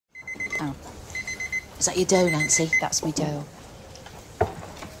Is that your dough, Nancy? That's my dough.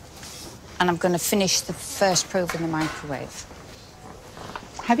 And I'm going to finish the first proof in the microwave.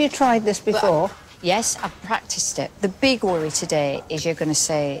 Have you tried this before? Yes, I've practiced it. The big worry today is you're going to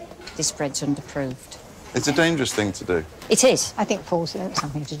say this bread's underproofed. It's a dangerous thing to do. It is. I think Paul's learnt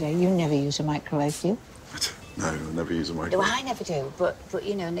something today. You never use a microwave, do you? No, I never use a No, microwave. I never do, but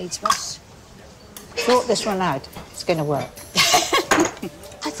you know, needs must. Sort this one out. It's going to work.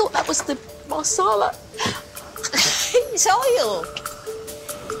 I thought that was the marsala. It's oil.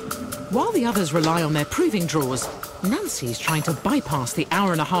 While the others rely on their proving drawers, Nancy's trying to bypass the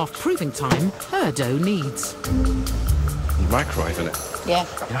hour-and-a-half proving time her dough needs. You microwaving it? Yeah.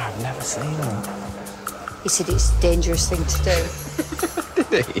 Yeah, I've never seen that. He said it's a dangerous thing to do.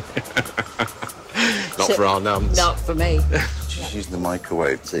 Did he? Not for our nuns. Not for me. Just using the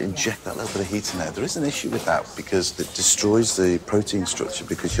microwave to inject that little bit of heat in there. There is an issue with that because it destroys the protein structure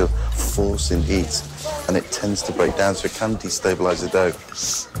because you're forcing heat and it tends to break down, so it can destabilise the dough.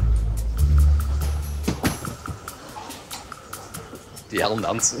 The hell,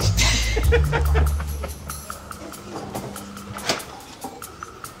 Nancy.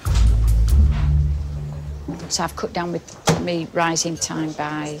 So I've cut down with me rising time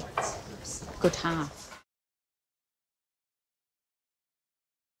by a good half.